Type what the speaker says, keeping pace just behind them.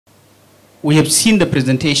We have seen the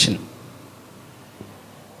presentation,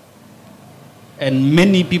 and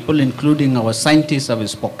many people, including our scientists, have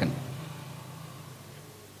spoken.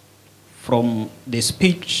 From the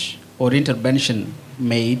speech or intervention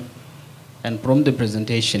made and from the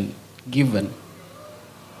presentation given,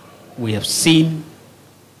 we have seen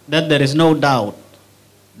that there is no doubt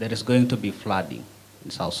there is going to be flooding in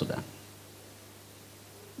South Sudan.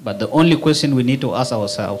 But the only question we need to ask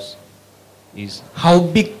ourselves is how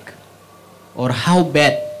big or how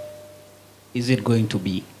bad is it going to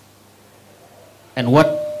be? And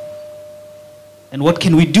what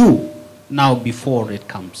can we do now before it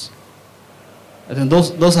comes? I think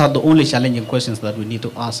those are the only challenging questions that we need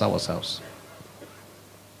to ask ourselves.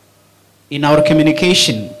 In our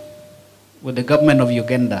communication with the government of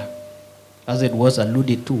Uganda, as it was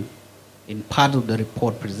alluded to in part of the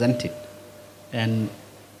report presented, and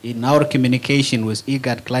in our communication with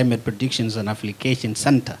IGAD Climate Predictions and Application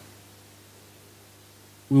Center,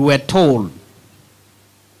 we were told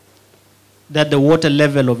that the water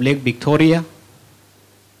level of Lake Victoria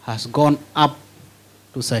has gone up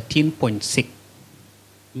to 13.6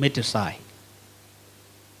 meters high.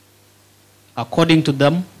 According to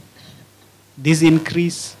them, this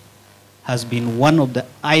increase has been one of the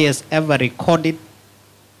highest ever recorded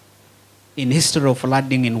in history of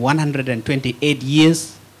flooding in 128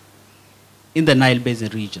 years in the Nile Basin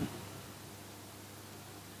region.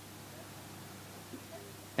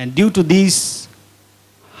 And due to this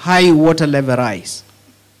high water level rise,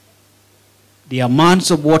 the amounts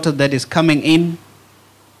of water that is coming in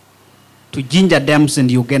to ginger dams in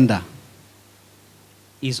Uganda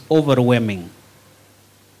is overwhelming.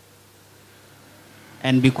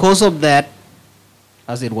 And because of that,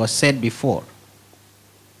 as it was said before,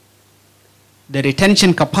 the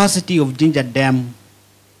retention capacity of Ginger Dam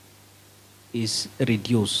is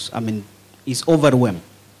reduced, is overwhelmed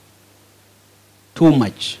too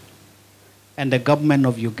much. And the government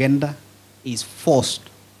of Uganda is forced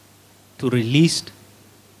to release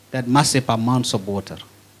that massive amounts of water,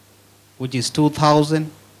 which is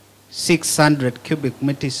 2,600 cubic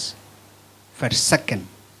meters per second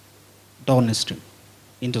downstream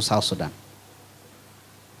into South Sudan.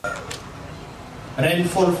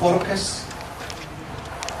 Rainfall forecast,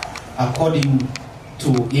 according to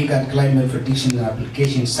IGAD Climate Prediction and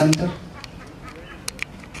Application Center,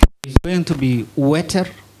 is going to be wetter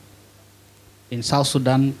in South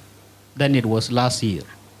Sudan than it was last year.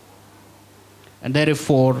 And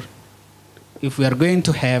therefore, if we are going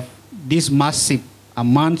to have these massive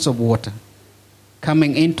amounts of water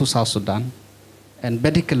coming into South Sudan and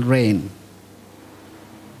vertical rain,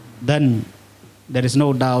 then there is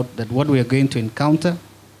no doubt that what we are going to encounter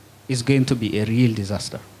is going to be a real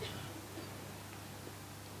disaster.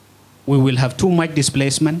 We will have too much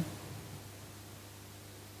displacement.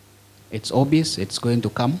 It's obvious it's going to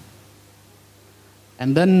come.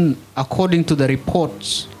 And then, according to the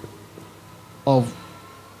reports of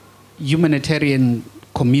humanitarian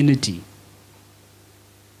community,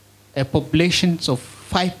 a population of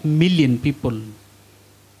 5 million people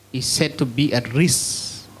is said to be at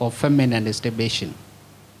risk of famine and starvation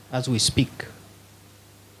as we speak.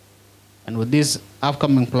 And with this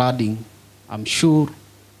upcoming flooding, I'm sure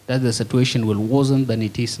that the situation will worsen than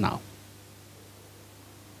it is now.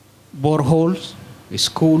 Boreholes,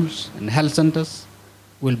 schools, and health centers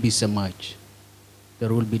will be submerged. There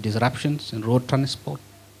will be disruptions in road transport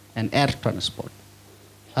and air transport,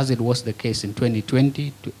 as it was the case in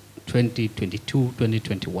 2020, 2022,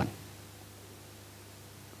 2021.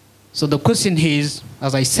 So the question is,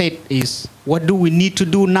 as I said, is what do we need to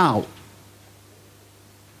do now?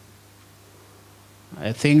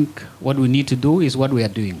 I think what we need to do is what we are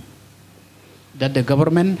doing. That the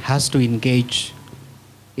government has to engage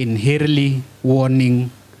in early warning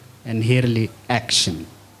and early action.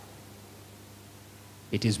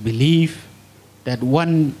 It is believed that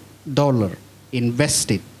 $1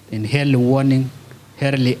 invested in early warning,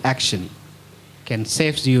 early action can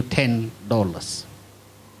save you $10.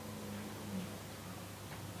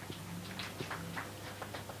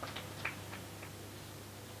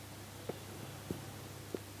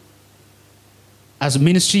 As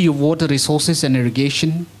Ministry of Water Resources and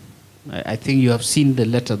Irrigation, I think you have seen the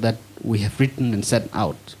letter that we have written and sent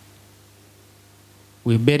out.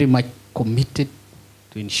 We're very much committed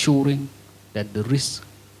to ensuring that the risk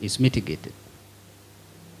is mitigated.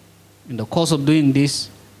 In the course of doing this,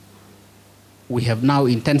 we have now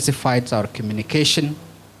intensified our communication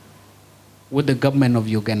with the government of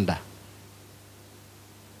Uganda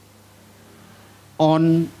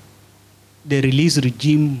on the release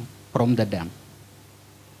regime from the dam.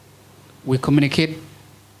 We communicate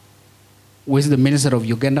with the Minister of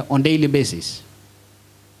Uganda on a daily basis.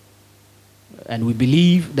 And we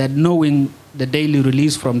believe that knowing the daily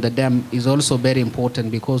release from the dam is also very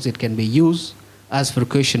important because it can be used as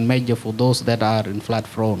precaution measure for those that are in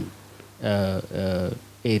flood-prone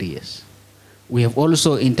areas. We have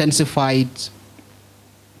also intensified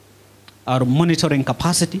our monitoring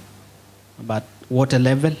capacity about water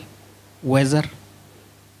level, weather,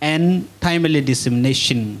 and timely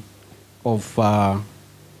dissemination of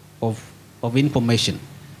information.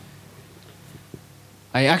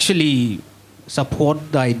 I actually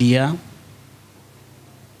support the idea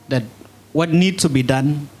that what needs to be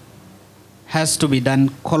done has to be done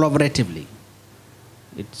collaboratively.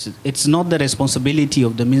 It's not the responsibility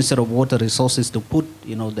of the Minister of Water Resources to put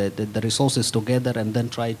the resources together and then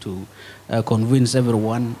try to convince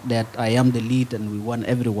everyone that I am the lead and we want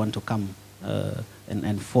everyone to come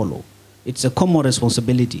and follow. It's a common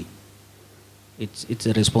responsibility. It's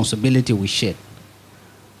a responsibility we share.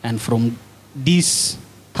 And from this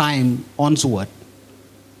time onward,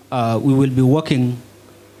 we will be working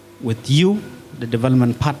with you, the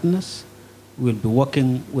development partners. We will be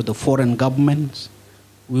working with the foreign governments.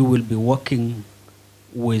 We will be working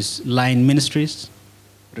with line ministries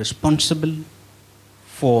responsible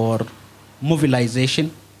for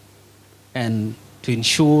mobilization and to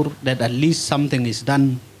ensure that at least something is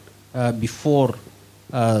done before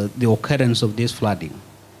the occurrence of this flooding.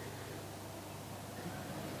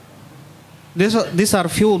 These are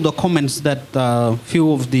few of the comments that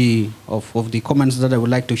few of the comments that I would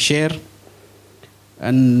like to share,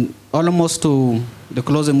 and almost to the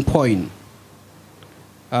closing point.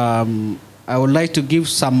 I would like to give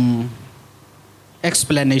some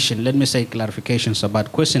explanation, let me say clarifications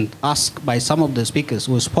about questions asked by some of the speakers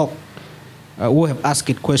who spoke, who have asked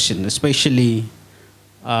it question, especially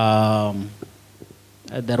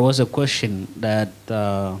there was a question that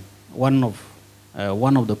one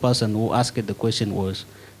of the person who asked the question was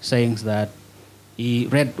saying that he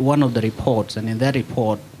read one of the reports, and in that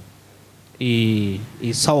report he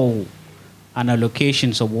saw an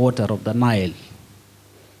allocations of water of the Nile,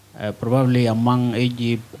 probably among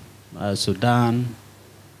Egypt, Sudan,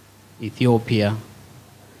 Ethiopia,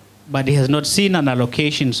 but he has not seen an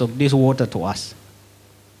allocations of this water to us.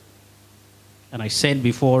 And I said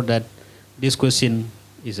before that this question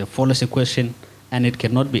is a policy question and it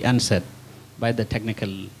cannot be answered by the technical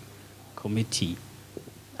committee.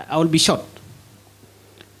 I will be short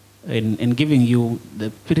in giving you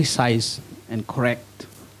the precise and correct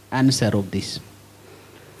answer of this.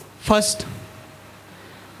 First,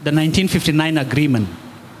 the 1959 agreement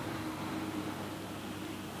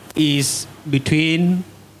is between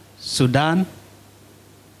Sudan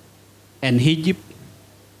and Egypt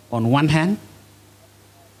on one hand,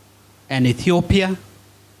 and Ethiopia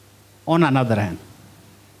on another hand.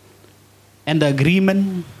 And the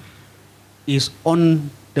agreement is on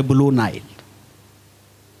the Blue Nile.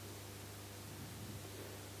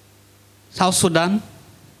 South Sudan,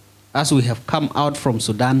 as we have come out from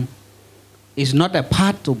Sudan, is not a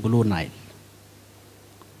part of Blue Nile.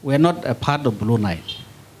 We are not a part of Blue Nile.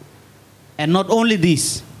 And not only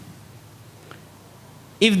this,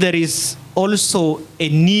 if there is also a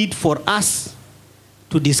need for us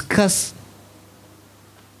to discuss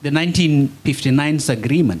the 1959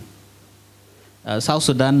 agreement, South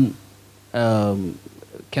Sudan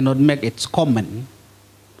cannot make its comment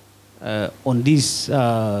on this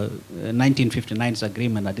 1959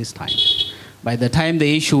 agreement at this time. By the time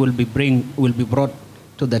the issue will be brought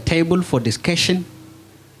to the table for discussion,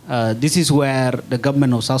 this is where the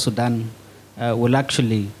government of South Sudan will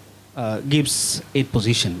actually gives its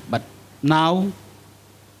position. But now,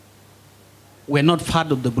 we're not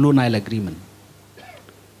part of the Blue Nile agreement.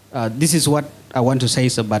 This is what I want to say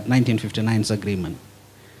about 1959's agreement.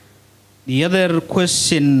 The other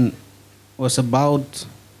question was about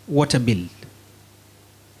water bill.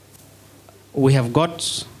 We have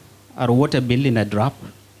got our water bill in a draft.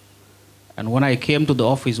 And when I came to the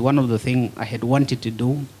office, one of the things I had wanted to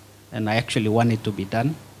do, and I actually want it to be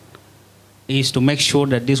done, is to make sure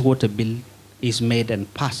that this water bill is made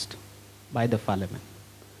and passed by the parliament.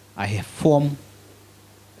 I have formed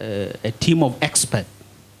a team of experts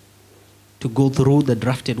to go through the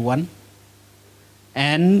drafted one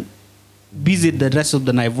and visit the rest of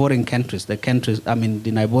the neighboring countries, the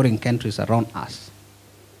neighboring countries around us,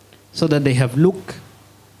 so that they have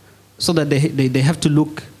they have to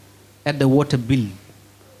look at the water bill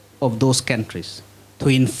of those countries to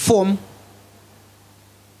inform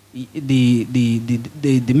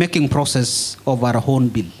the making process of our own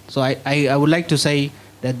bill. So I would like to say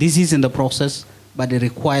that this is in the process, but it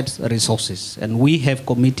requires resources. And we have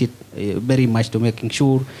committed very much to making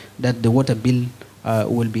sure that the water bill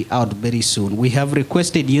will be out very soon. We have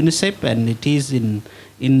requested UNICEF, and it is in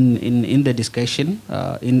the discussion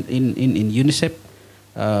in UNICEF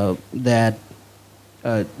that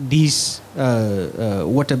this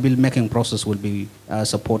water bill making process will be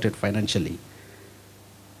supported financially.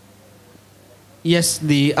 Yes,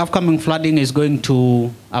 the upcoming flooding is going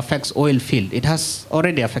to affect oil field. It has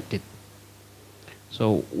already affected.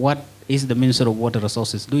 So what is the Minister of Water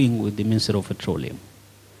Resources doing with the Minister of Petroleum?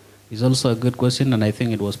 It's also a good question, and I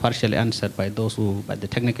think it was partially answered by those by the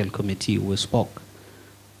technical committee who spoke.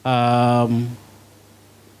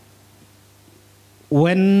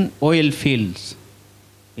 When oil fields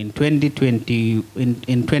in 2020, in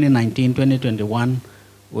 2019, 2021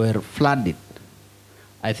 were flooded,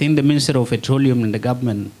 I think the Minister of Petroleum and the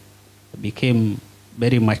government became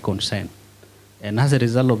very much concerned. And as a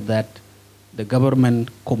result of that, the government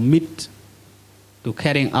commit to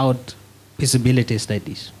carrying out feasibility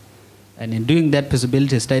studies. And in doing that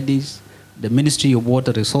feasibility studies, the Ministry of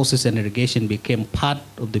Water Resources and Irrigation became part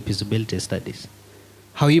of the feasibility studies.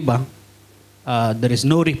 However, there is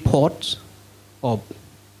no report of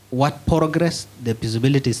what progress the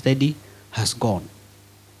feasibility study has gone.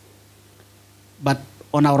 But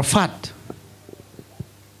on our part,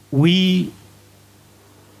 we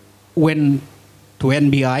went to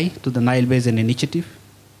NBI, to the Nile Basin Initiative.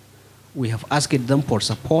 We have asked them for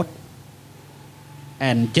support,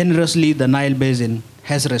 and generously the Nile Basin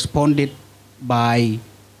has responded by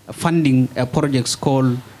funding a project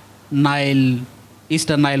called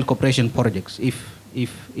Eastern Nile Cooperation Projects,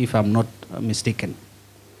 if I'm not mistaken.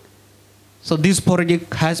 So this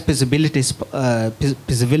project has feasibility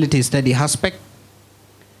study aspect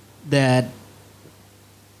that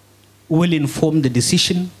will inform the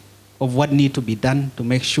decision of what needs to be done to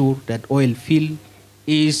make sure that oil field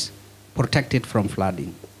is protected from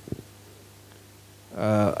flooding.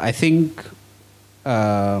 I think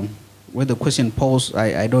with the question posed,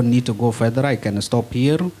 I don't need to go further. I can stop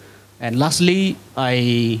here. And lastly,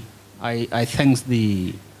 I thank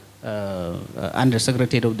the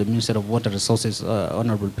Undersecretary of the Ministry of Water Resources,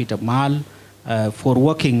 Honorable Peter Mal, for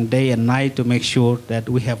working day and night to make sure that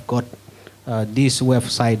we have got this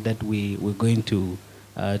website that we're going to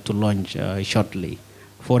launch shortly.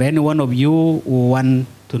 For any one of you who want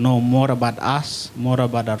to know more about us, more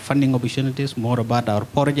about our funding opportunities, more about our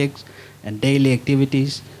projects and daily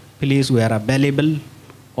activities, please, we are available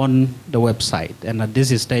on the website. And at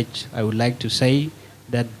this stage, I would like to say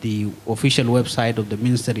that the official website of the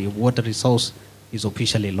Ministry of Water Resources is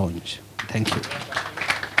officially launched. Thank you.